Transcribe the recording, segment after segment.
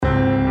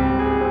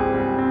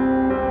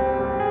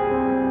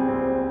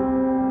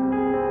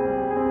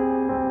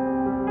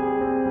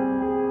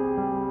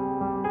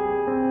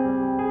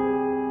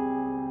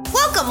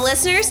Welcome,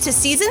 listeners, to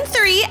Season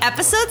 3,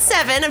 Episode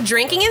 7 of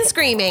Drinking and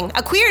Screaming,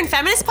 a queer and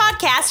feminist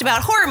podcast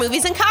about horror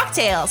movies and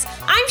cocktails.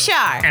 I'm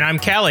Shar. And I'm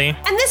Kelly.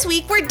 And this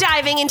week, we're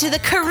diving into the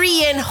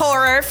Korean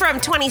horror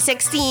from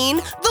 2016,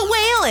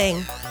 The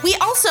Wailing. We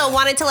also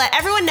wanted to let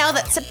everyone know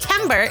that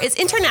September is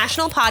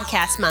International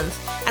Podcast Month,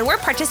 and we're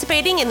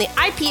participating in the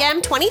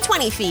IPM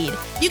 2020 feed.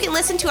 You can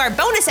listen to our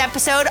bonus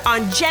episode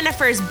on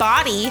Jennifer's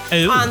Body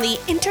on the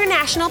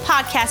International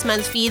Podcast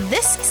Month feed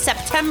this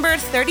September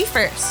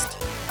 31st.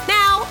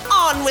 Now,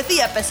 on with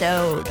the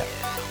episode.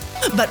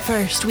 But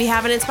first, we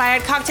have an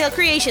inspired cocktail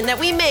creation that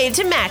we made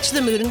to match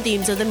the mood and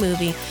themes of the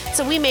movie.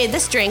 So we made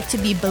this drink to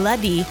be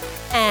bloody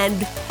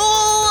and full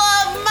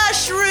of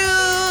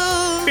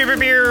mushrooms. Beer, beer,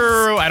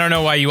 beer. I don't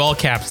know why you all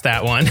caps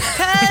that one.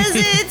 Because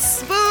it's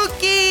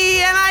spooky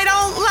and I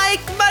don't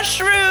like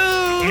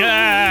mushrooms.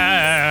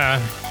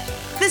 Yeah.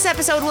 This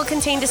episode will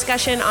contain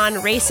discussion on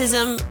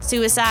racism,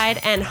 suicide,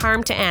 and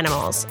harm to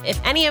animals.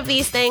 If any of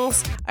these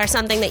things are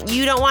something that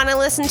you don't want to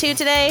listen to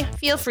today,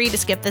 feel free to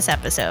skip this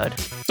episode.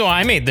 So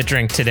I made the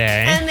drink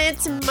today. And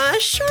it's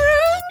mushrooms?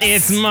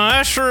 It's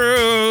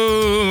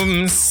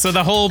mushrooms. So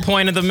the whole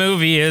point of the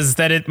movie is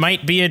that it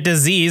might be a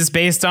disease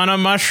based on a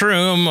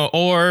mushroom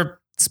or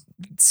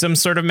some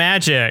sort of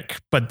magic.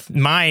 But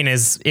mine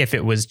is if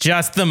it was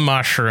just the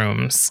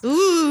mushrooms.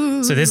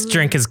 Ooh. So this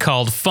drink is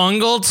called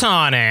Fungal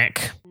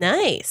Tonic.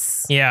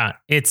 Nice. Yeah,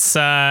 it's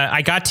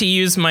I got to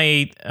use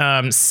my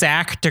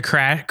sack to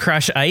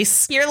crush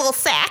ice. Your little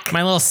sack.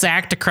 My little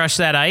sack to crush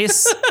that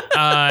ice.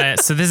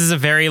 So this is a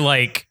very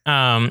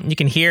you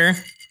can hear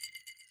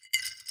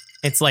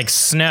it's like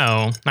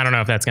snow. I don't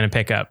know if that's going to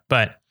pick up,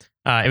 but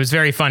it was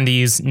very fun to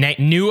use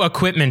new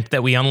equipment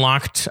that we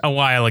unlocked a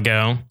while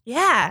ago.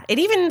 Yeah, it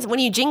even, when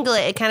you jingle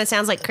it, it kind of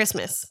sounds like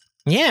Christmas.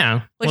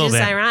 Yeah. Which is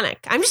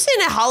ironic. I'm just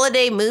in a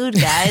holiday mood,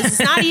 guys.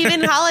 It's not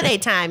even holiday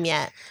time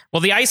yet.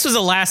 Well, the ice was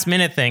a last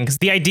minute thing because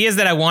the idea is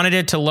that I wanted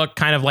it to look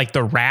kind of like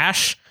the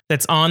rash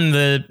that's on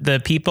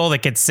the people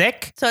that get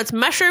sick. So it's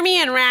mushroomy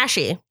and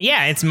rashy.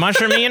 Yeah, it's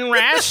mushroomy and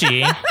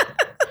rashy.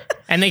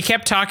 And they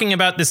kept talking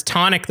about this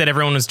tonic that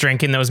everyone was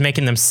drinking that was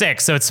making them sick.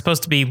 So it's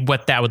supposed to be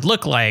what that would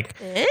look like.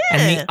 Ew.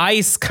 And the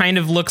ice kind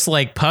of looks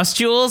like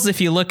pustules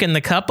if you look in the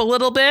cup a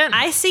little bit.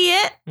 I see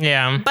it.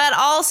 Yeah. But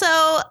also,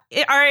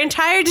 our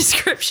entire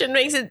description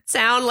makes it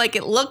sound like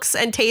it looks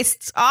and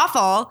tastes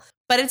awful.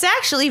 But it's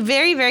actually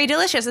very, very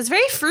delicious. It's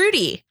very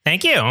fruity.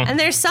 Thank you. And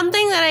there's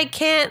something that I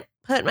can't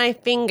put my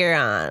finger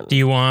on. Do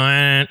you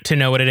want to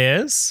know what it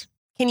is?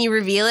 Can you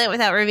reveal it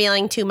without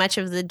revealing too much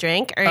of the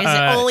drink? Or is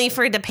it only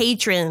for the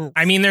patrons?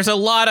 I mean, there's a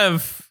lot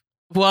of,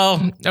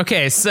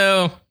 okay,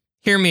 so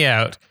hear me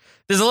out.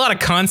 There's a lot of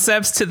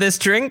concepts to this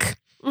drink.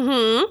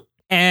 Mm-hmm.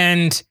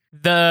 And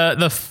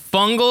the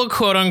fungal,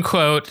 quote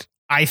unquote,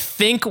 I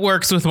think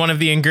works with one of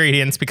the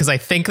ingredients because I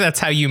think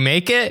that's how you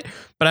make it.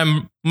 But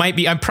I'm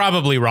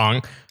probably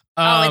wrong.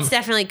 It's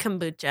definitely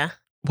kombucha.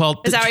 Well,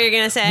 is that what you're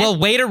going to say? Well,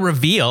 way to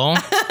reveal.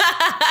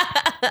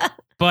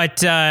 But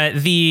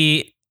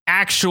the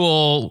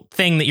actual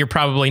thing that you're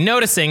probably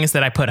noticing is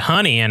that I put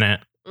honey in it.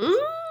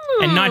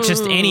 And not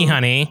just any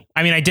honey.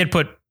 I mean,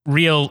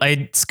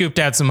 I scooped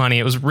out some honey.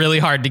 It was really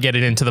hard to get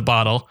it into the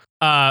bottle.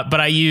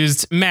 But I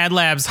used Mad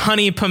Lab's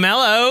Honey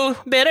Pomelo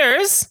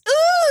bitters.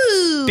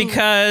 Ooh.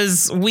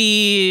 Because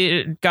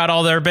we got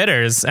all their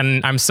bitters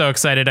and I'm so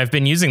excited. I've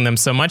been using them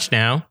so much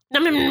now.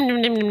 Nom, nom, nom,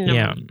 nom, nom, nom.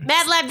 Yeah.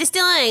 Mad Lab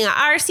Distilling,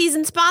 our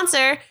season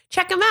sponsor.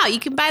 Check them out. You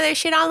can buy their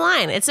shit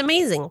online. It's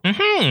amazing.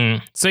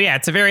 Mm-hmm. So yeah,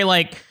 it's a very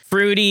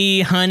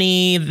fruity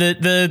honey.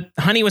 The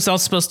honey was all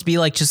supposed to be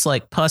just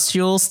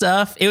pustule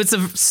stuff. It was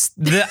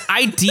the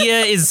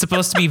idea is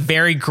supposed to be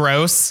very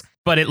gross,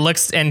 but it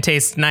looks and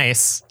tastes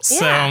nice.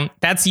 Yeah. So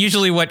that's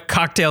usually what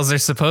cocktails are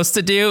supposed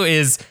to do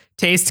is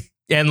taste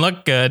and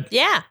look good.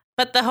 Yeah.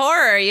 But the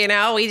horror,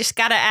 we just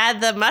got to add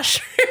the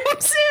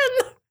mushrooms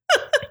in.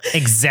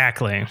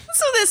 Exactly.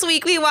 So this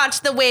week we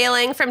watched The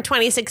Wailing from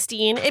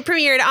 2016. It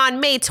premiered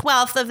on May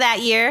 12th of that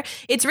year.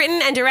 It's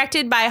written and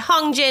directed by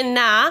Hong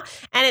Jin-na,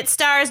 and it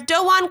stars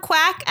Do-won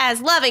Kwak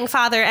as loving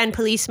father and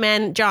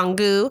policeman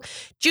Jong-gu,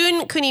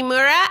 Jun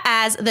Kunimura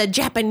as the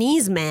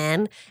Japanese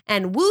man,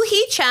 and Woo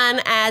Hee-chan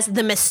as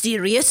the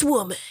mysterious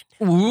woman.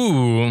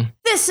 Ooh.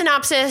 This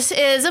synopsis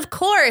is, of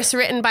course,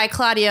 written by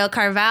Claudio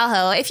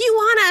Carvalho. If you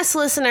want us,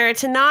 listener,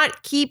 to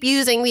not keep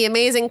using the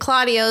amazing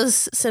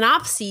Claudio's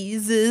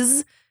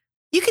synopses,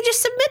 you can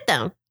just submit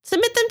them.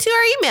 Submit them to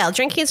our email,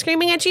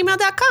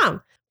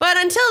 drinkingandscreaming@gmail.com. But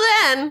until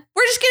then,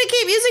 we're just going to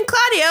keep using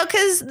Claudio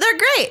because they're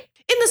great.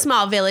 In the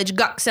small village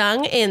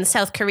Gokseong in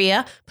South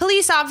Korea,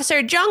 police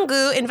officer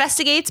Jong-gu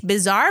investigates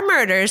bizarre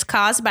murders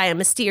caused by a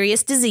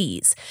mysterious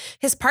disease.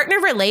 His partner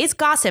relays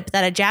gossip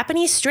that a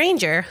Japanese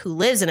stranger who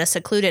lives in a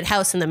secluded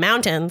house in the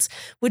mountains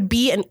would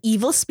be an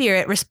evil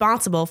spirit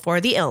responsible for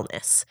the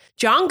illness.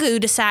 Jong-gu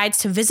decides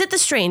to visit the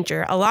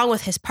stranger along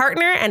with his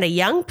partner and a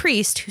young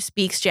priest who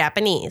speaks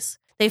Japanese.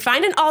 They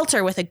find an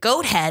altar with a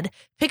goat head,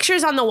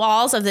 pictures on the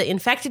walls of the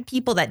infected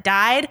people that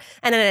died,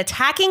 and an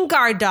attacking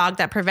guard dog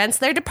that prevents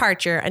their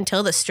departure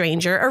until the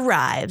stranger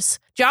arrives.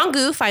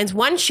 Jong-gu finds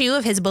one shoe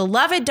of his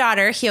beloved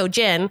daughter,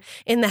 Hyo-jin,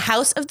 in the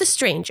house of the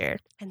stranger,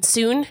 and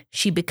soon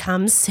she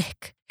becomes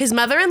sick. His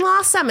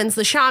mother-in-law summons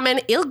the shaman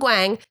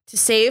Il-gwang to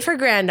save her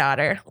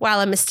granddaughter, while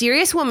a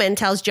mysterious woman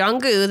tells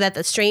Jong-gu that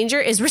the stranger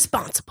is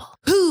responsible.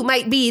 Who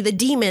might be the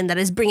demon that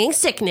is bringing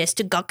sickness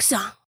to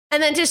Gokseong?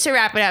 And then just to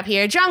wrap it up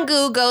here,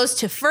 Jong-gu goes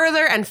to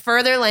further and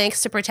further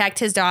lengths to protect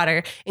his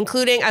daughter,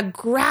 including a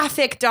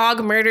graphic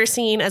dog murder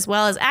scene, as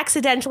well as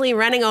accidentally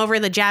running over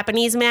the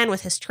Japanese man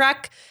with his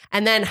truck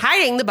and then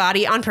hiding the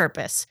body on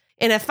purpose.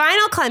 In a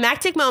final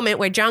climactic moment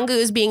where Jong-gu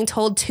is being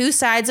told two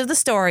sides of the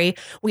story,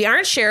 we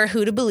aren't sure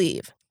who to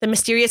believe. The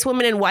mysterious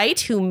woman in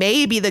white, who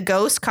may be the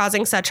ghost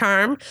causing such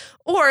harm,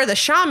 or the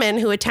shaman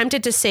who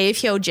attempted to save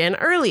Hyo-jin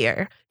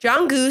earlier.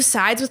 Jong-gu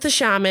sides with the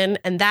shaman,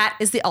 and that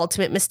is the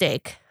ultimate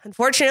mistake.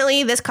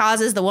 Unfortunately, this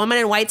causes the woman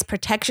in white's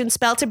protection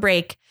spell to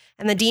break,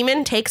 and the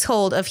demon takes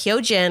hold of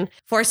Hyo-jin,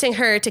 forcing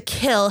her to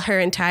kill her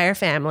entire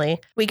family.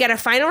 We get a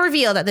final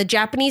reveal that the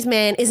Japanese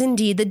man is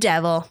indeed the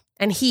devil,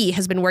 and he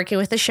has been working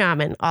with the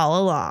shaman all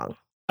along.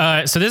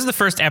 So this is the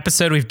first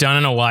episode we've done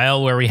in a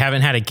while where we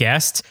haven't had a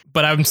guest,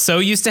 but I'm so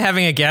used to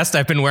having a guest,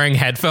 I've been wearing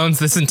headphones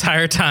this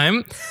entire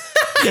time.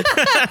 No,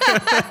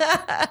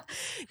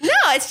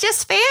 it's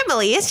just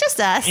family. It's just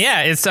us.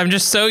 Yeah, I'm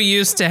just so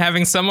used to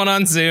having someone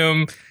on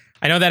Zoom.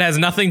 I know that has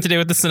nothing to do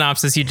with the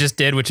synopsis you just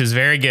did, which is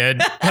very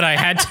good, but I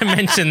had to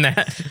mention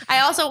that.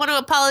 I also want to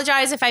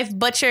apologize if I've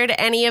butchered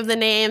any of the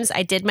names.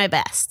 I did my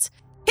best.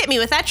 Hit me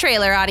with that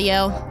trailer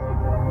audio.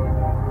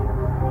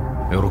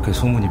 이렇게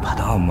소문이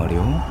받아온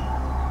말이요.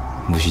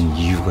 무슨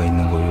이유가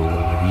있는 거요?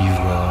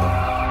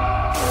 이유가.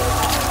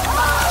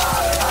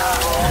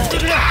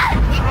 그놈이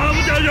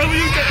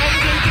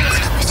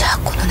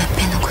자꾸 눈에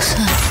뵈는 것은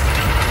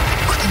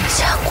그놈이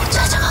자꾸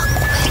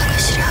찾아가고 있는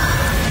것이라.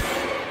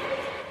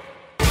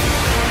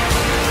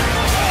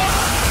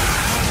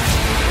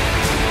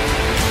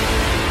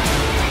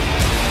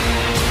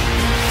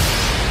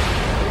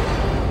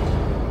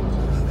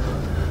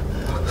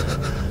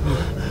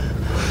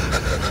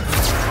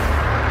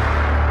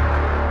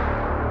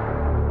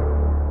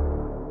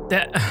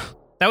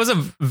 That was a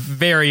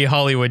very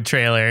Hollywood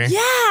trailer.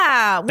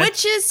 Yeah,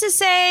 which is to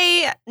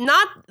say,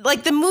 not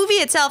like the movie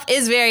itself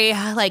is very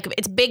like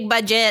it's big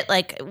budget,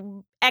 like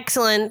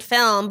excellent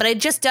film, but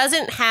it just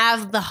doesn't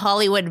have the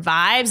Hollywood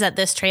vibes that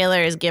this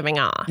trailer is giving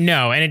off.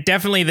 No, and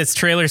this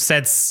trailer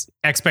sets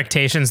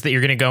expectations that you're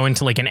going to go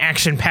into like an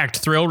action-packed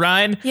thrill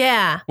ride.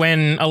 Yeah.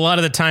 When a lot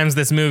of the times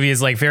this movie is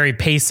like very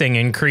pacing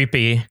and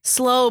creepy.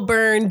 Slow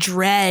burn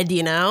dread,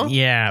 you know?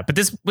 Yeah, but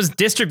this was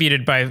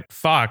distributed by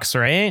Fox,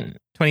 right?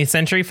 20th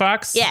Century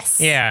Fox? Yes.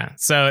 Yeah,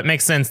 so it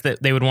makes sense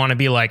that they would want to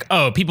be like,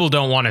 oh, people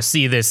don't want to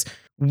see this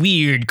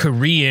weird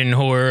Korean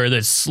horror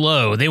that's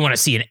slow. They want to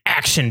see an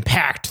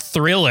action-packed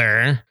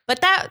thriller.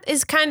 But that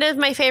is kind of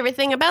my favorite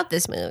thing about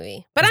this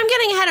movie. But I'm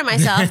getting ahead of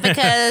myself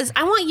because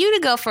I want you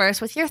to go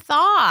first with your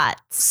thoughts.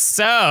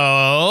 So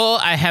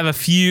I have a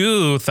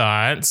few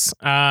thoughts.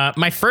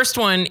 My first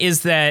one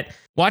is that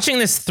watching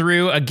this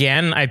through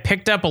again, I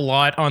picked up a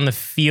lot on the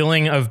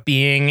feeling of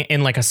being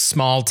in like a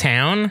small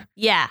town.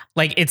 Yeah.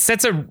 Like it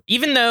sets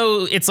even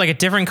though it's like a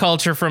different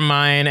culture from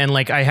mine and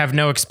like I have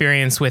no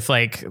experience with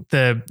like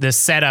the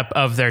setup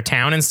of their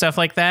town and stuff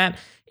like that,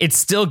 it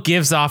still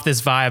gives off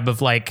this vibe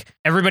of like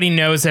everybody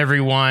knows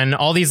everyone.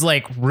 All these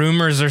like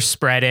rumors are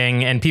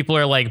spreading and people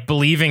are like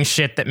believing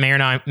shit that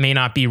may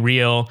not be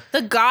real.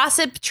 The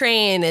gossip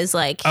train is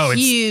like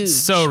huge. It's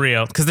so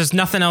real because there's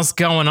nothing else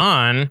going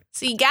on.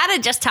 So you gotta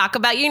just talk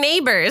about your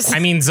neighbors. I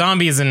mean,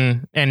 zombies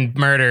and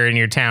murder in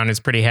your town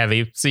is pretty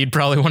heavy, so you'd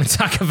probably want to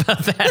talk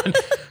about that.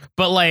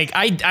 But like,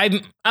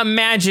 I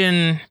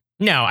imagine.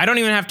 No, I don't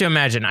even have to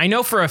imagine. I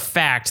know for a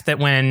fact that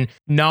when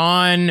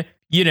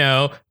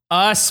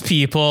us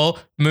people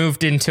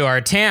moved into our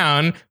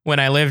town when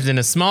I lived in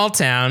a small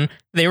town,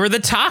 they were the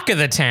talk of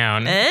the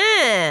town.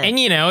 And,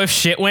 if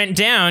shit went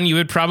down, you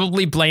would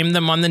probably blame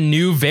them on the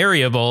new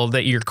variable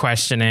that you're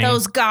questioning.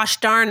 Those gosh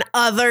darn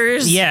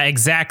others. Yeah,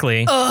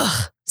 exactly.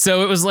 Ugh.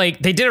 So it was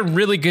like they did a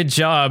really good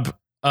job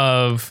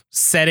of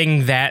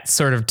setting that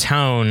sort of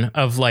tone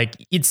of like,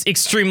 it's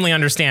extremely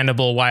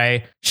understandable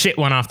why shit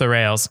went off the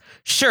rails.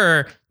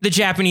 Sure, the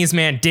Japanese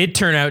man did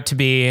turn out to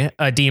be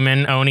a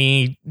demon,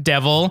 Oni,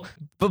 devil,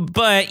 but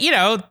they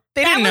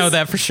didn't know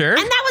that for sure. And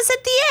that was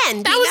at the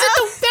end. That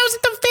was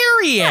at the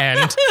very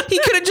end. He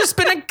could have just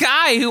been a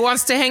guy who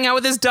wants to hang out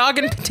with his dog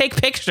and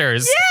take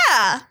pictures.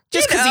 Yeah.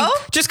 Just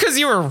because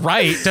you were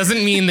right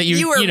doesn't mean that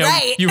you were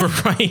right. You were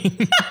right.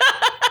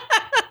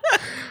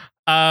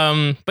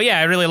 But yeah,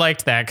 I really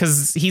liked that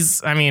because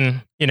he's,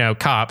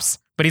 cops,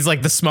 but he's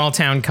like the small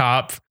town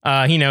cop.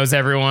 He knows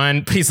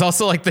everyone, but he's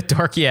also like the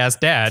dorky ass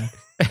dad.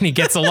 And he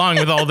gets along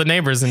with all the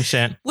neighbors and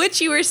shit.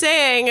 Which you were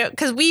saying,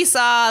 because we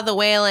saw The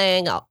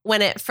Wailing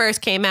when it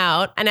first came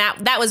out. And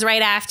that was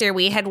right after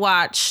we had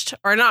watched,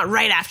 or not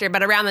right after,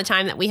 but around the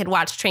time that we had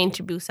watched Train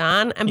to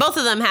Busan. And both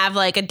of them have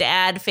like a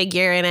dad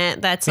figure in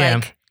it that's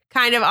like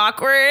kind of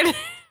awkward.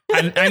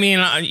 I mean,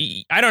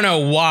 I don't know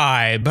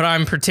why, but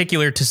I'm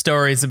particular to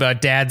stories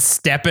about dads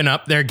stepping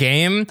up their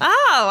game.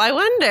 Oh, I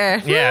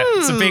wonder. Yeah,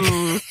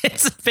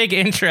 it's a big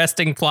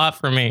interesting plot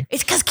for me.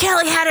 It's because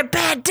Kelly had a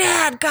bad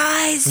dad,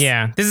 guys.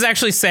 Yeah, this is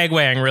actually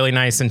segueing really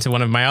nice into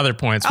one of my other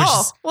points, which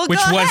go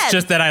was ahead.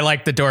 just that I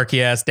like the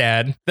dorky ass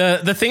dad.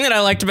 The thing that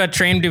I liked about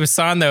Train to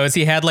Busan though is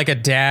he had like a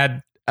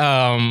dad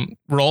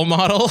role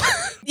model.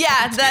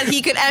 Yeah, that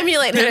he could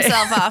emulate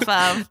himself off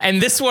of.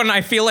 And this one,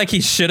 I feel like he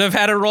should have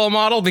had a role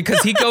model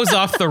because he goes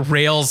off the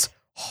rails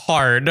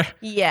hard.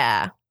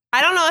 Yeah.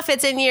 I don't know if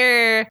it's in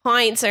your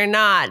points or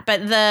not,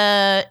 but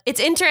it's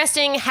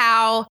interesting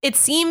how it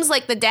seems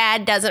like the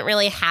dad doesn't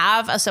really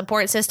have a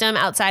support system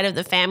outside of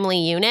the family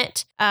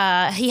unit.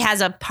 He has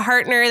a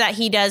partner that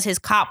he does his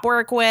cop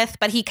work with,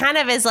 but he kind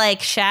of is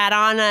like shat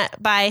on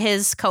by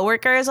his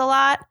coworkers a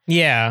lot.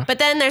 Yeah. But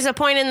then there's a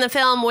point in the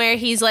film where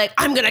he's like,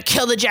 I'm going to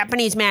kill the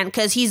Japanese man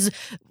because he's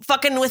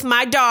fucking with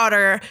my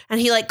daughter.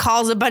 And he like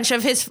calls a bunch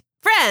of his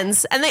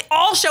friends and they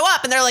all show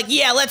up and they're like,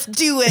 yeah, let's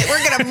do it.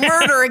 We're going to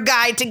murder a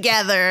guy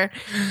together.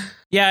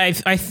 Yeah,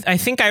 I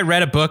think I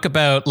read a book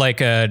about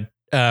like a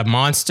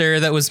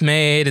monster that was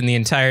made and the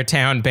entire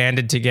town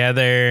banded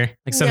together,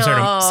 like some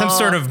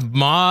sort of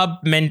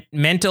mob,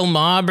 mental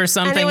mob or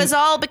something. And it was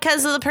all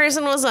because of the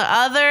person was the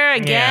other.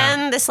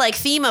 Again, this like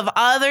theme of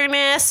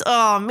otherness.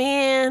 Oh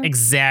man.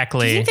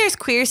 Exactly. Do you think there's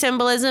queer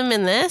symbolism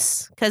in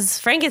this? Because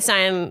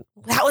Frankenstein,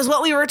 that was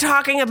what we were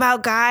talking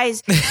about,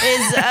 guys,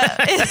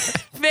 is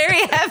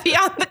very heavy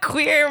on the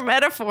queer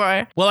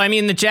metaphor. Well, I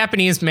mean, the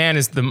Japanese man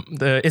is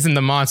isn't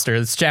the monster.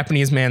 It's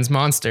Japanese man's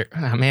monster.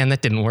 Oh man,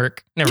 that didn't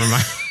work. Never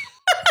mind.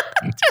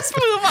 Just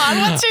move on.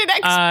 What's your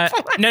next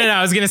point? No.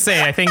 I was gonna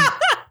say, I think,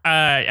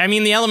 I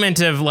mean, the element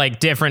of like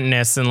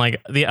differentness and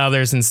like the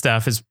others and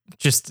stuff is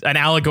just an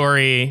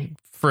allegory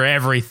for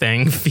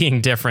everything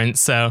being different.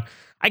 So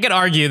I could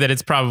argue that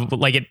it's probably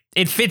like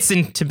it fits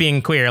into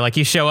being queer. Like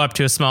you show up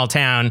to a small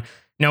town,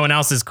 no one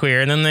else is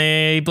queer, and then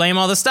they blame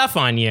all the stuff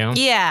on you.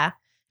 Yeah.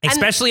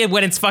 Especially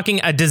when it's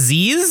fucking a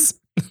disease.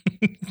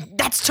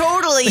 That's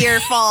totally your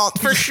fault,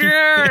 for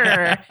sure.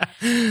 Yeah.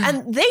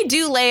 And they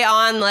do lay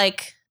on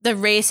like the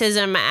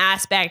racism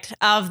aspect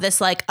of this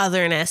like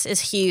otherness is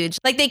huge.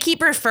 Like they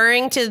keep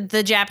referring to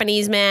the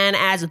Japanese man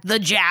as the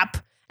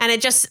Jap. And it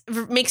just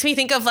makes me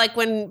think of like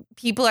when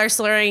people are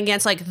slurring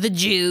against like the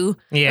Jew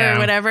or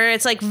whatever.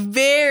 It's like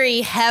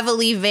very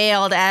heavily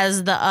veiled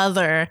as the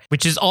other.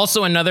 Which is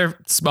also another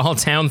small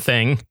town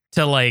thing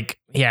to like,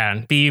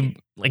 be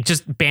like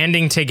just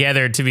banding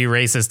together to be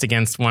racist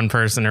against one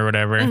person or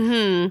whatever.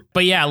 Mm-hmm.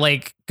 But yeah,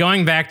 like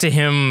going back to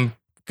him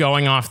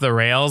going off the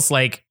rails,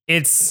 like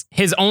it's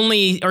his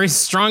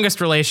strongest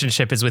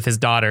relationship is with his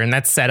daughter, and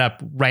that's set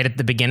up right at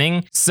the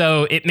beginning.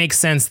 So it makes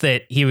sense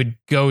that he would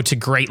go to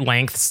great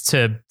lengths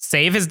to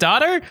save his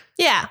daughter.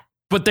 Yeah.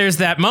 But there's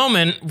that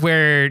moment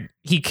where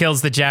he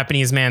kills the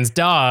Japanese man's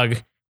dog.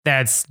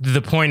 That's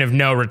the point of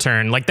no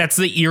return. Like that's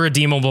the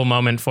irredeemable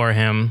moment for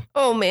him.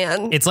 Oh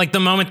man. It's like the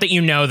moment that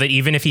you know that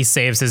even if he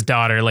saves his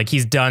daughter, like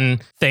he's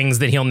done things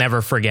that he'll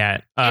never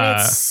forget.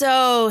 And it's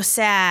so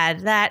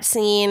sad, that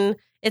scene.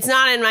 It's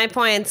not in my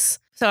points,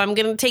 so I'm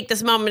going to take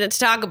this moment to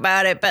talk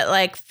about it, but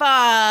like,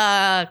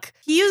 fuck.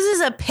 He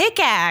uses a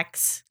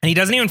pickaxe. And he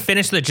doesn't even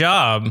finish the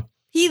job.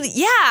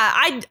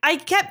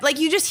 I kept, like,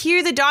 you just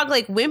hear the dog,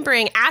 like,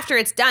 whimpering after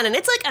it's done, and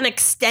it's, like, an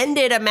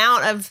extended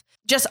amount of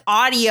just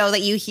audio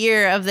that you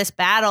hear of this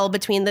battle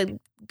between the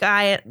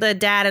dad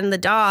and the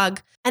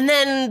dog, and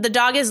then the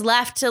dog is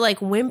left to,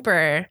 like,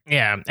 whimper.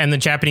 Yeah, and the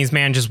Japanese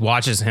man just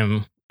watches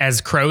him as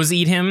crows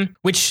eat him,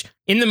 which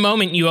in the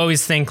moment you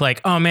always think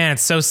like, oh man,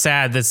 it's so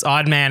sad. This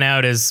odd man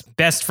out, his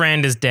best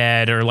friend is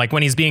dead. Or like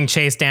when he's being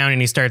chased down and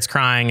he starts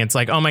crying, it's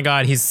like, oh my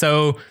God, he's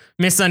so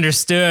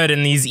misunderstood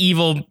and these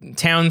evil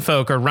town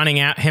folk are running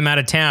him out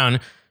of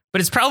town.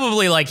 But it's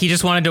probably like he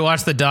just wanted to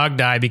watch the dog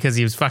die because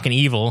he was fucking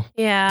evil.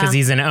 Yeah. Because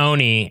he's an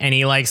Oni and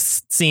he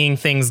likes seeing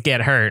things get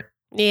hurt.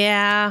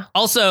 Yeah.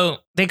 Also,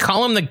 they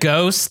call him the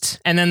ghost,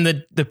 and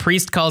then the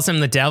priest calls him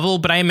the devil,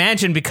 but I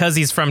imagine because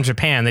he's from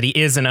Japan that he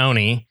is an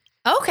Oni.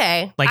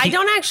 Okay. Like I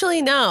don't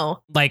actually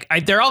know. Like,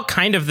 they're all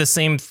kind of the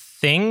same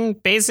thing,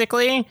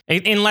 basically,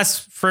 unless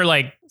for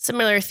like...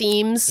 Similar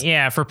themes.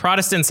 Yeah, for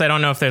Protestants, I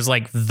don't know if there's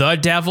like the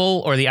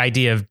devil or the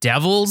idea of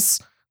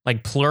devils,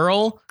 like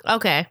plural.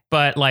 Okay.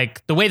 But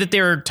like the way that they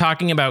were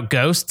talking about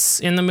ghosts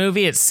in the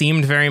movie, it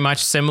seemed very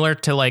much similar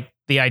to like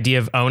the idea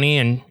of Oni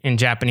in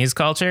Japanese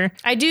culture.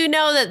 I do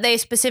know that they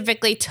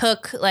specifically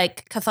took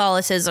like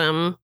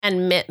Catholicism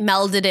and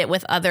melded it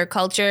with other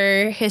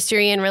culture,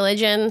 history, and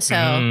religion. So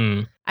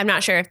I'm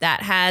not sure if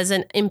that has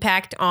an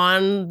impact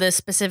on the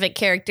specific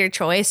character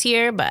choice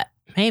here, but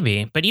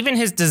maybe. But even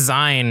his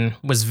design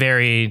was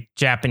very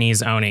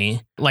Japanese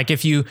Oni. Like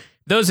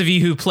those of you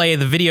who play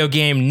the video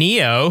game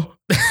Neo,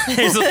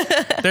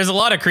 there's a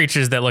lot of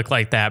creatures that look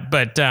like that.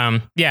 But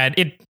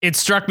it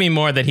struck me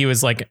more that he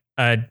was like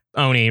a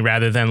Oni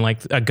rather than like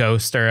a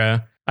ghost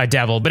or a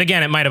devil. But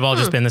again, it might have all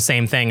just been the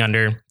same thing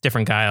under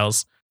different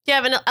guiles. Do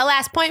you have a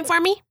last point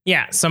for me?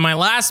 Yeah. So my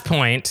last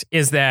point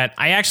is that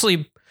I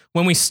actually,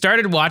 when we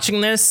started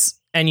watching this,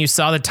 and you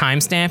saw the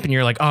timestamp and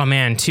you're like, oh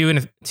man,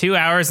 2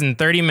 hours and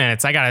 30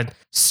 minutes. I got to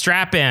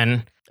strap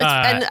in.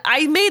 And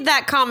I made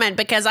that comment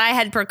because I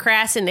had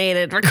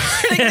procrastinated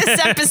recording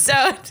this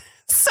episode.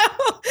 So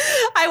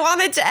I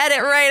wanted to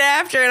edit right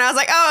after, and I was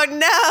like, oh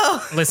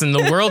no. Listen,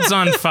 the world's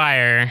on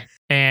fire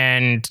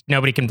and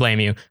nobody can blame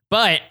you.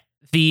 But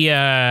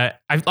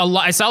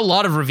I saw a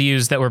lot of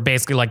reviews that were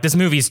basically like, this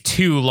movie's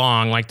too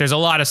long. Like there's a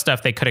lot of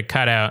stuff they could have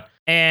cut out.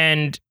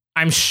 And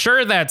I'm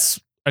sure that's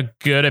a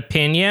good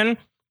opinion.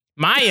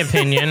 My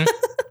opinion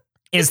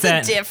is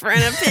that a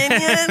different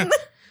opinion.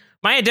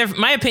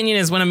 My opinion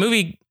is when a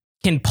movie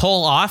can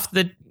pull off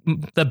the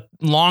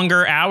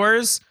longer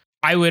hours,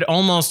 I would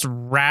almost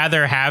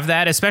rather have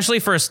that, especially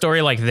for a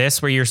story like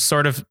this where you're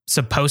sort of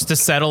supposed to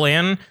settle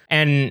in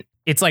and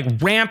it's like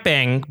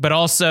ramping, but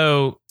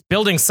also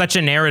building such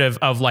a narrative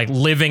of like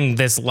living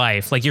this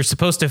life. Like you're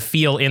supposed to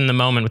feel in the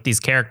moment with these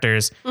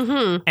characters.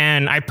 Mm-hmm.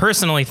 And I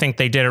personally think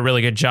they did a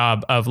really good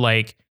job of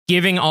like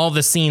giving all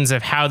the scenes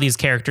of how these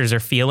characters are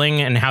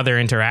feeling and how they're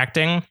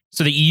interacting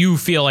so that you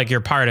feel like you're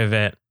part of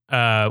it.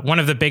 One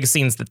of the big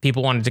scenes that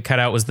people wanted to cut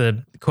out was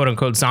the quote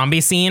unquote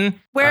zombie scene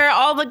where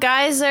all the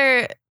guys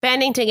are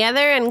banding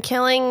together and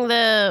killing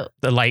the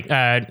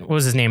what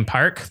was his name?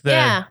 Park?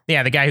 The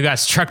guy who got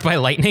struck by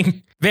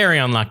lightning. Very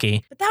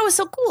unlucky. But that was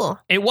so cool.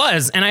 It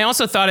was. And I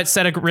also thought it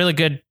set a really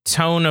good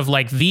tone of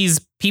like, these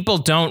people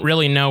don't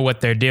really know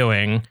what they're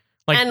doing.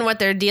 Like, and what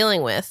they're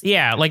dealing with.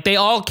 Yeah. Like they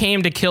all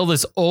came to kill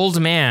this old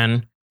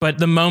man. But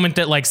the moment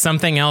that like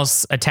something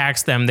else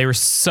attacks them, they were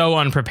so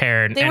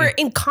unprepared. They were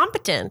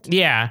incompetent.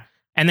 Yeah.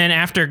 And then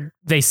after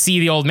they see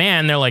the old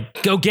man, they're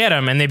like, go get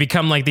him. And they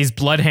become like these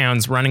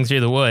bloodhounds running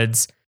through the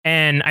woods.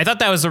 And I thought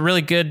that was a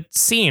really good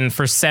scene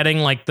for setting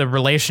like the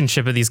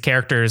relationship of these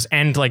characters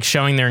and like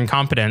showing their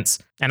incompetence.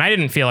 And I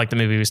didn't feel like the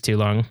movie was too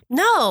long.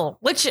 No,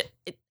 which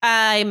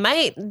I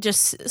might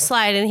just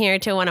slide in here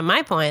to one of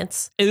my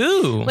points.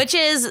 Ooh. Which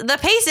is the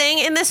pacing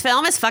in this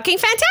film is fucking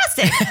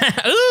fantastic.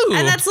 Ooh.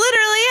 And that's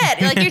literally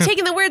it. Like you're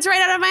taking the words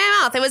right out of my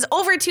mouth. It was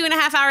over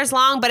 2.5 hours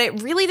long, but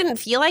it really didn't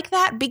feel like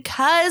that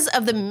because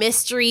of the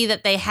mystery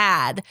that they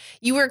had.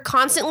 You were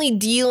constantly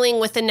dealing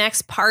with the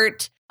next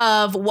part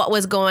of what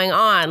was going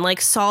on, like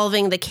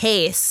solving the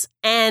case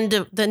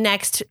and the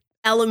next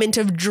element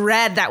of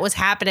dread that was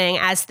happening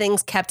as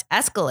things kept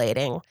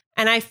escalating.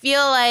 And I feel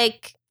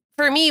like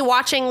for me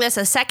watching this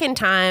a second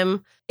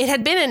time, it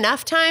had been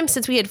enough time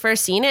since we had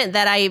first seen it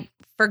that I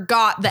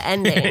forgot the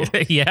ending.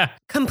 Yeah.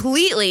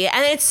 Completely.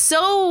 And it's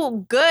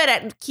so good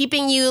at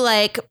keeping you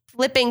like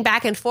flipping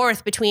back and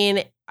forth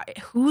between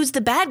who's the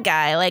bad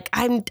guy? Like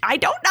I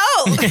don't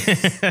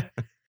know.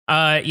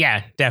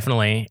 Yeah,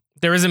 definitely.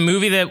 There was a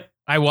movie that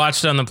I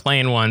watched on the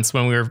plane once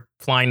when we were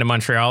flying to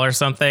Montreal or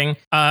something.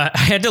 I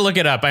had to look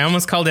it up. I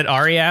almost called it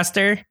Ari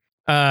Aster,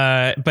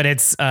 but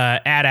it's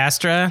Ad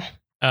Astra.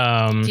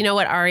 Do you know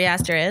what Ari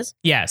Aster is?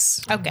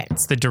 Yes. Okay.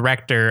 It's the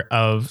director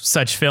of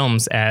such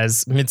films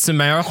as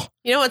Midsommar.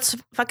 You know what's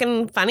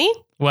fucking funny?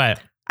 What?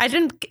 I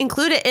didn't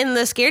include it in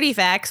the Scaredy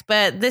Facts,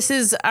 but this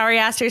is Ari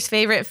Aster's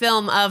favorite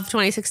film of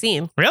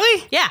 2016.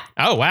 Really? Yeah.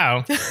 Oh,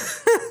 wow.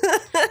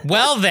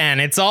 Well,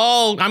 then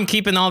I'm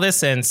keeping all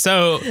this in.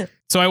 So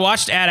I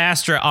watched Ad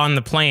Astra on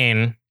the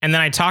plane, and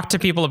then I talked to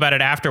people about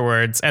it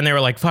afterwards, and they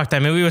were like, fuck,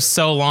 that movie was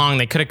so long.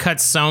 They could have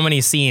cut so many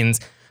scenes.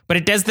 But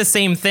it does the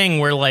same thing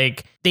where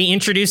like they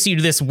introduce you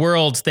to this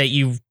world that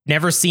you've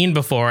never seen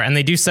before, and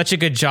they do such a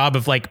good job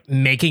of like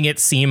making it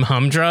seem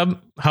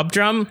humdrum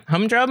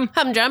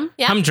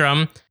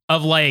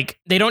of like,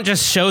 they don't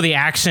just show the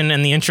action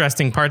and the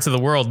interesting parts of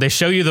the world. They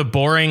show you the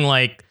boring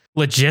like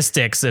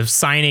logistics of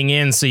signing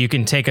in so you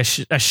can take a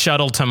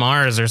shuttle to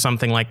Mars or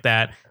something like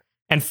that.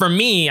 And for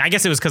me, I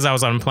guess it was because I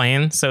was on a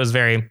plane, so it was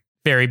very,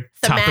 very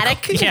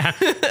thematic. Topical. Yeah.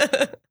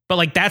 But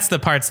like that's the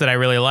parts that I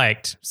really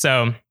liked.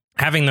 So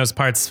having those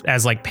parts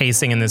as like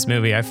pacing in this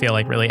movie, I feel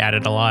like really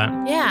added a lot.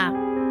 Yeah.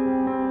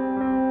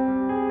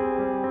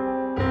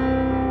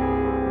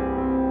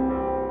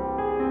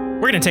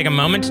 We're going to take a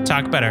moment to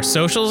talk about our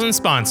socials and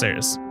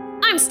sponsors.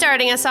 I'm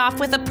starting us off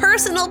with a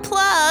personal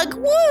plug.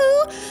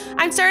 Woo!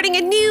 I'm starting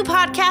a new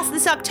podcast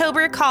this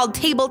October called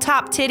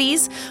Tabletop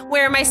Titties,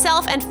 where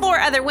myself and 4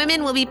 other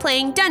women will be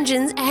playing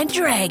Dungeons and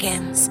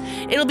Dragons.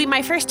 It'll be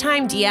my first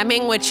time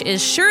DMing, which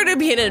is sure to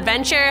be an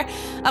adventure.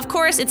 Of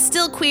course, it's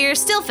still queer,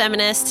 still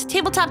feminist.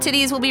 Tabletop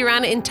Titties will be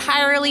run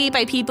entirely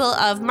by people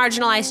of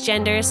marginalized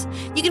genders.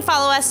 You can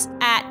follow us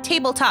at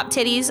Tabletop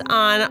Titties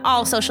on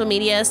all social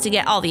medias to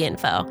get all the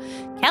info.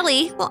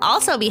 Kelly will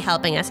also be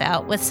helping us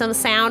out with some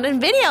sound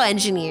and video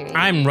engineering.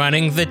 I'm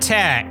running the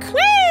tech. Woo!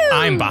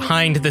 I'm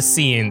behind the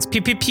scenes.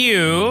 Pew, pew,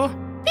 pew.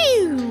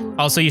 Pew.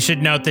 Also, you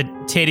should note that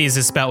titties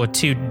is spelled with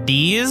 2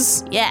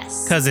 D's.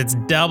 Yes. Because it's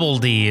double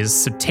D's.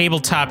 So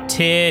tabletop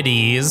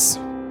titties.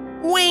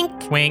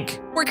 Wink. Wink.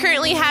 We're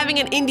currently having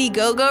an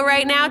Indiegogo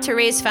right now to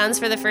raise funds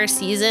for the first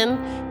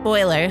season.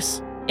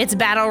 Boilers. It's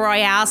Battle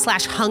Royale /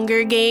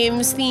 Hunger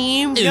Games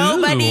themed. Ooh.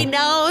 Nobody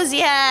knows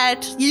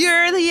yet.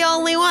 You're the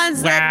only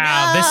ones that know.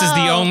 Wow, this is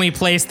the only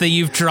place that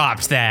you've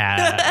dropped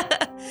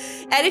that.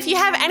 And if you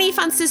have any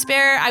funds to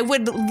spare, I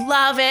would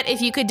love it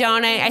if you could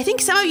donate. I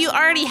think some of you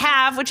already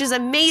have, which is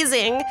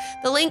amazing.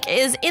 The link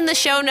is in the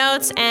show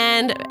notes.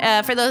 And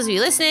for those of you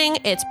listening,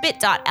 it's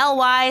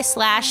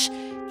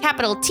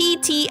bit.ly/capital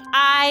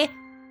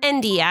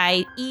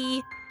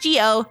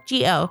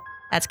TTINDIEGOGO.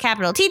 That's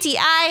capital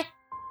TTI and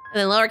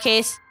then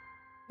lowercase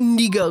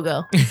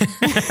Indiegogo.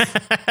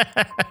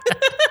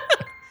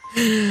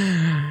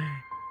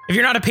 If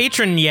you're not a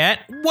patron yet,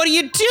 what are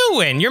you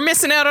doing? You're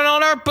missing out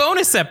on our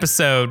bonus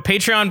episode,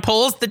 Patreon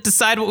polls that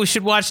decide what we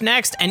should watch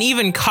next, and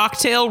even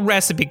cocktail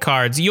recipe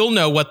cards. You'll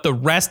know what the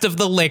rest of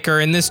the liquor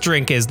in this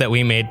drink is that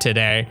we made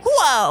today.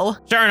 Whoa!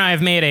 Char and I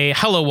have made a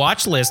Hello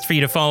Watch list for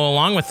you to follow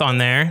along with on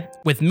there,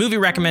 with movie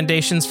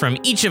recommendations from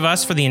each of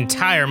us for the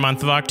entire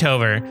month of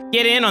October.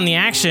 Get in on the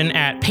action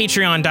at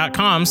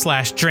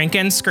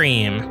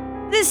patreon.com/drinkandscream.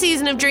 This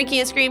season of Drinking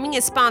and Screaming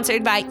is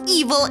sponsored by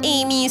Evil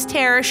Amy's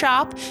Terror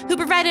Shop, who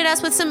provided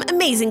us with some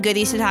amazing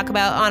goodies to talk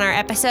about on our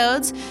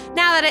episodes.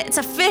 Now that it's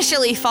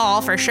officially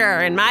fall for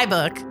sure in my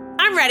book,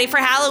 I'm ready for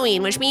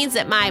Halloween, which means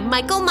that my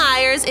Michael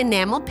Myers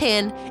enamel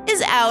pin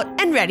is out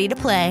and ready to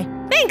play.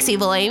 Thanks,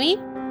 Evil Amy.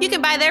 You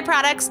can buy their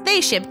products. They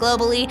ship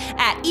globally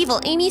at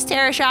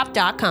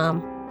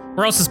evilamysterrorshop.com.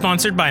 We're also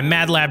sponsored by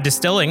Mad Lab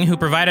Distilling, who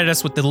provided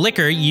us with the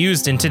liquor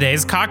used in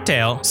today's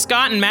cocktail.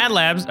 Scott and Mad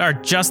Labs are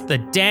just the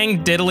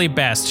dang diddly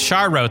best.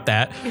 Char wrote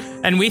that.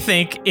 And we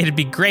think it'd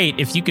be great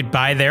if you could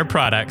buy their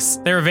products.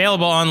 They're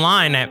available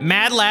online at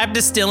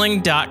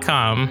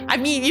madlabdistilling.com. I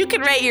mean, you can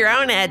write your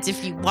own ads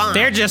if you want.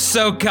 They're just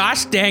so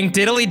gosh dang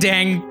diddly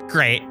dang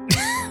great.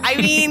 I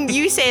mean,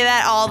 you say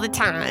that all the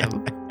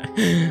time.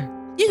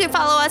 You can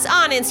follow us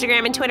on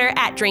Instagram and Twitter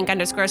at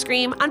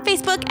drink_scream, on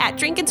Facebook at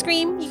Drink and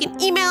Scream. You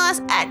can email us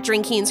at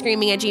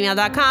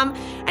drinkingandscreaming@gmail.com,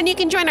 and you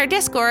can join our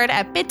Discord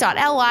at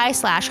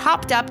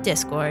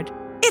bit.ly/hoppedupdiscord.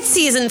 It's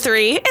season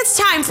 3. It's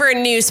time for a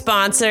new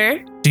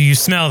sponsor. Do you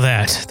smell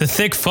that? The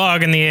thick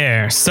fog in the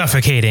air,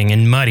 suffocating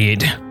and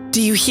muddied.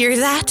 Do you hear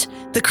that?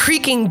 The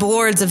creaking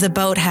boards of the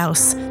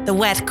boathouse, the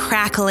wet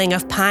crackling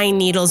of pine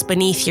needles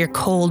beneath your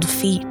cold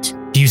feet.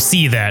 Do you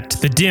see that?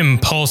 The dim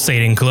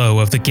pulsating glow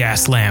of the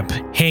gas lamp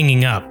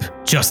hanging up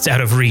just out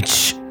of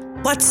reach.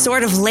 What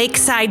sort of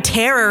lakeside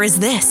terror is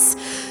this?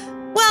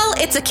 Well,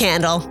 it's a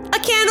candle. A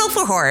candle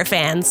for horror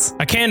fans.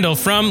 A candle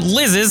from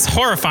Liz's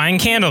Horrifying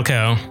Candle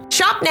Co.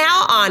 Shop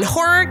now on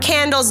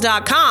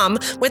horrorcandles.com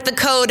with the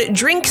code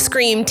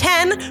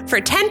DRINKSCREAM10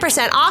 for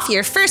 10% off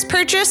your first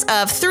purchase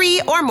of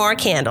 3 or more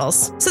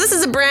candles. So this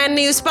is a brand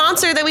new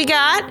sponsor that we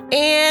got,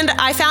 and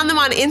I found them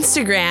on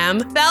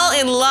Instagram, fell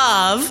in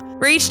love,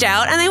 reached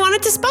out, and they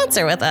wanted to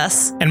sponsor with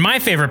us. And my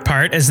favorite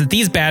part is that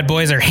these bad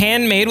boys are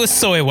handmade with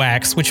soy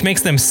wax, which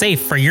makes them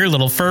safe for your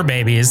little fur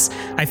babies.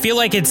 I feel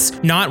like it's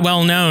not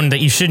well known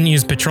that you shouldn't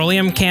use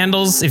petroleum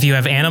candles if you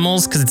have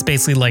animals, because it's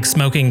basically like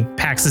smoking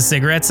packs of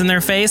cigarettes in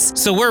their face.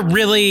 So we're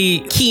really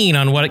keen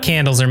on what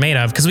candles are made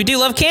of, because we do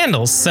love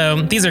candles. So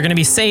these are going to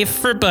be safe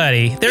for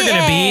Buddy. They're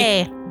going to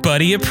be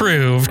Buddy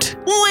approved.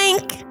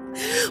 Wink.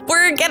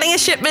 We're getting a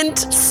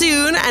shipment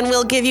soon, and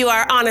we'll give you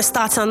our honest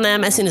thoughts on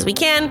them as soon as we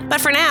can.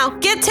 But for now,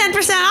 get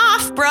 10%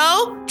 off,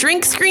 bro.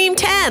 Drink Scream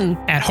 10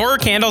 at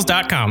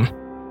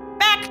horrorcandles.com.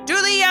 Back to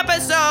the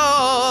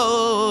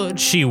episode.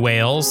 She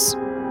wails.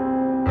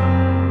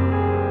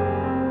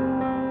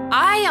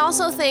 I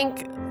also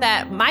think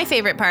that my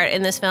favorite part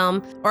in this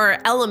film, or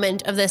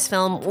element of this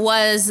film,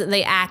 was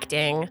the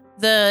acting.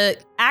 The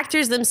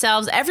actors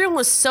themselves, everyone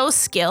was so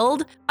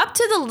skilled. Up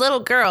to the little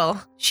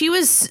girl, she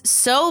was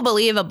so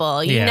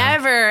believable. You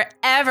never,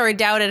 ever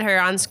doubted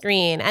her on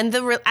screen. And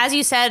as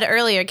you said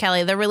earlier,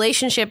 Kelly, the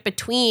relationship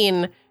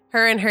between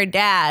her and her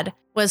dad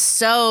was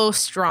so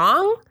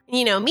strong.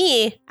 You know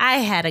me, I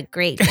had a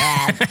great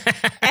dad.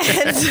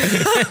 And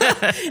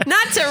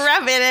not to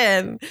rub it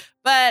in,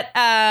 but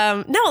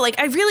no, like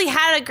I really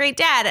had a great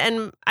dad.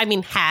 And I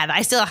mean,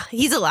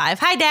 he's alive.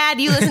 Hi,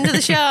 Dad, you listen to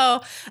the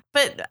show.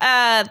 But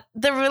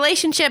the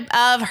relationship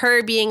of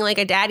her being like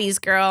a daddy's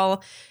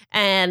girl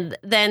and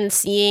then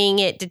seeing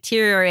it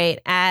deteriorate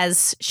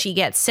as she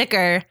gets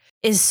sicker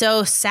is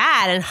so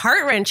sad and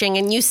heart-wrenching.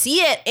 And you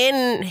see it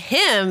in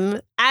him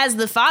as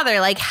the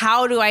father. Like,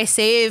 how do I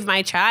save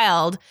my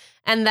child?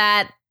 And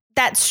that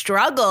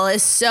struggle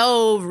is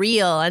so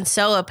real and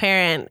so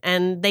apparent,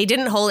 and they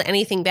didn't hold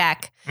anything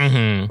back,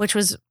 which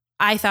was,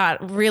 I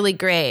thought, really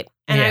great.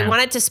 And I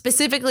wanted to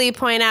specifically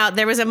point out,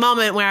 there was a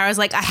moment where I was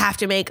like, I have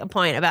to make a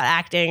point about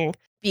acting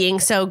being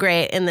so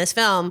great in this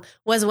film,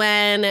 was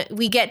when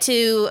we get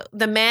to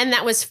the man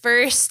that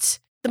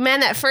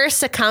first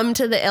succumbed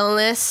to the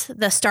illness,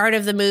 the start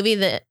of the movie,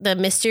 the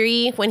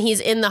mystery, when he's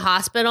in the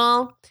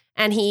hospital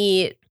and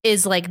he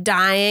is like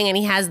dying and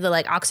he has the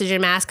like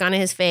oxygen mask on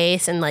his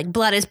face and like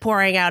blood is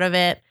pouring out of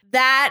it.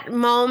 That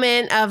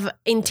moment of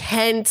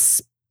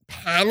intense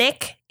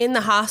panic in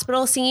the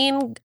hospital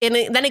scene, and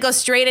then it goes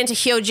straight into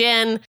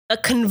Hyojin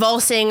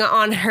convulsing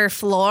on her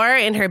floor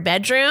in her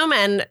bedroom,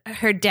 and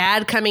her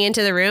dad coming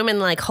into the room and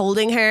like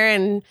holding her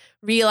and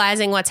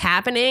realizing what's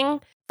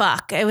happening.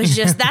 Fuck, it was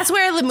just, that's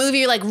where the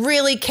movie like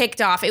really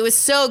kicked off. It was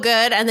so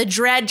good, and the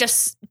dread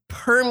just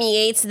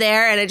permeates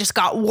there, and it just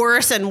got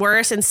worse and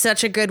worse in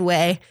such a good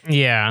way.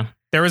 Yeah.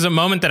 There was a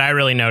moment that I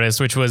really noticed,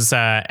 which was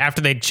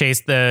after they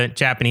chased the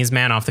Japanese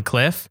man off the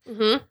cliff,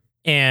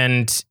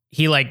 and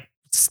he like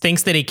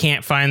thinks that he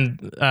can't find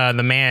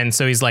the man,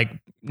 so he's like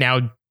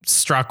now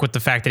struck with the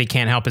fact that he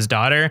can't help his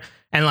daughter,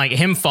 and like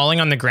him falling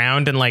on the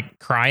ground and like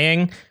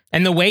crying.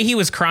 And the way he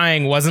was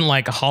crying wasn't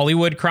like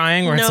Hollywood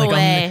crying, where it's No like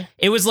way.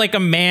 it was like a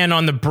man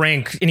on the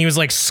brink, and he was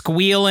like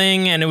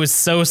squealing, and it was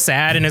so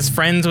sad. And his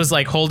friends was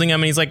like holding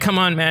him, and he's like, "Come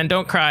on, man,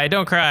 don't cry,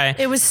 don't cry."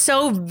 It was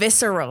so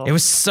visceral. It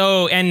was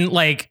so, and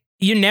like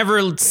you never,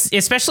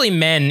 especially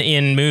men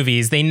in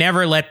movies, they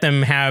never let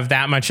them have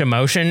that much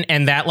emotion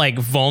and that like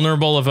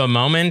vulnerable of a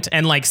moment.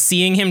 And like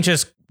seeing him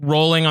just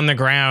rolling on the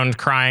ground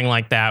crying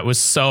like that was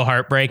so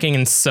heartbreaking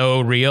and so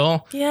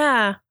real.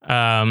 Yeah.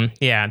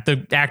 Yeah,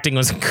 the acting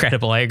was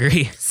incredible. I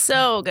agree.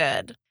 So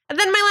good. And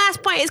then my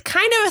last point is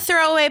kind of a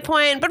throwaway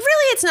point, but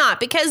really it's not,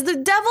 because the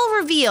devil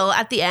reveal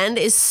at the end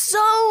is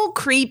so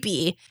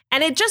creepy.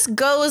 And it just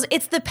goes,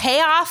 it's the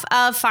payoff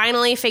of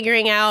finally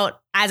figuring out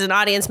as an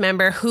audience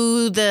member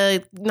who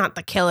not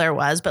the killer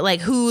was, but like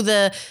who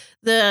the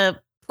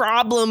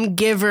problem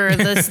giver,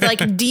 this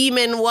like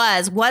demon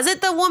was. Was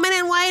it the woman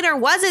in white or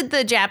was it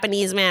the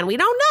Japanese man? We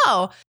don't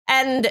know.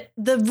 And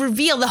the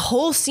reveal, the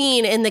whole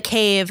scene in the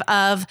cave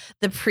of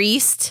the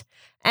priest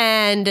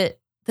and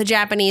the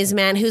Japanese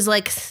man who's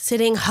like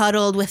sitting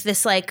huddled with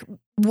this like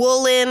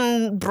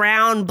woolen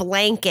brown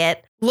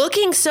blanket,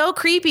 looking so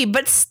creepy,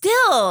 but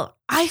still,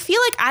 I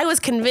feel like I was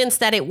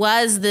convinced that it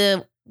was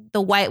the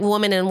white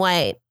woman in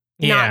white.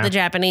 Yeah. Not the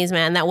Japanese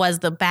man. That was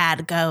the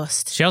bad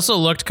ghost. She also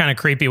looked kind of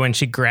creepy when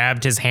she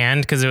grabbed his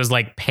hand, because it was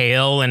like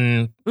pale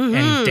and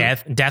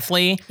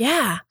deathly.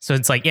 Yeah. So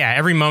it's like, yeah,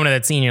 every moment of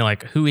that scene, you're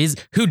like, who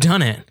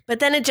done it? But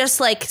then it just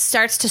like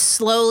starts to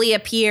slowly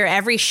appear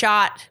every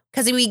shot,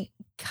 because we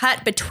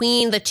cut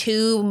between the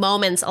two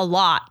moments a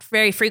lot,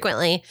 very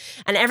frequently.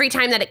 And every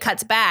time that it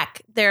cuts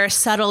back, there are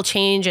subtle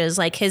changes.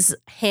 Like his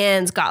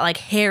hands got like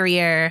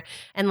hairier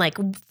and like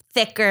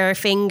thicker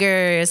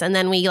fingers, and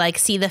then we like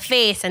see the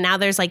face, and now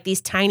there's like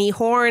these tiny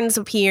horns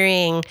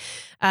appearing.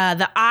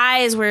 The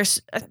eyes were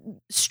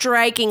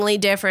strikingly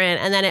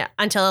different, and then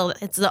until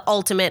it's the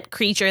ultimate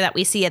creature that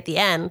we see at the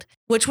end,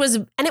 and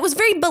it was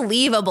very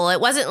believable. It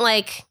wasn't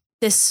like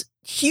this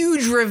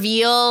huge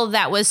reveal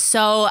that was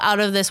so out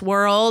of this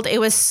world. It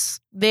was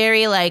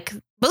very like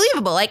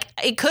believable. Like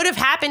it could have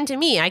happened to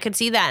me. I could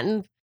see that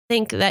and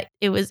think that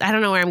it was, I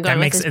don't know where I'm going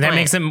with this point. That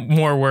makes it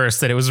more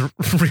worse that it was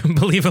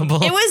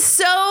believable. It was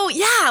so,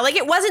 yeah, like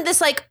it wasn't this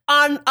like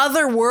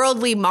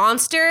otherworldly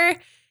monster.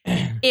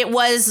 It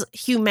was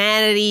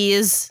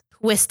humanity's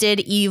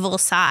twisted evil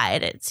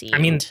side, it seemed. I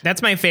mean,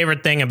 that's my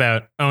favorite thing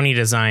about Oni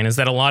design, is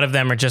that a lot of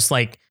them are just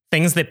like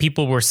things that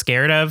people were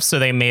scared of, so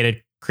they made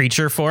a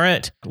creature for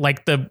it.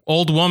 Like the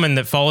old woman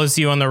that follows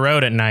you on the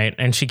road at night,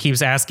 and she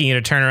keeps asking you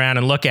to turn around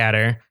and look at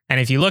her. And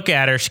if you look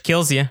at her, she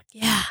kills you.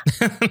 Yeah.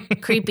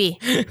 Creepy.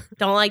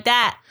 Don't like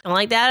that. Don't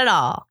like that at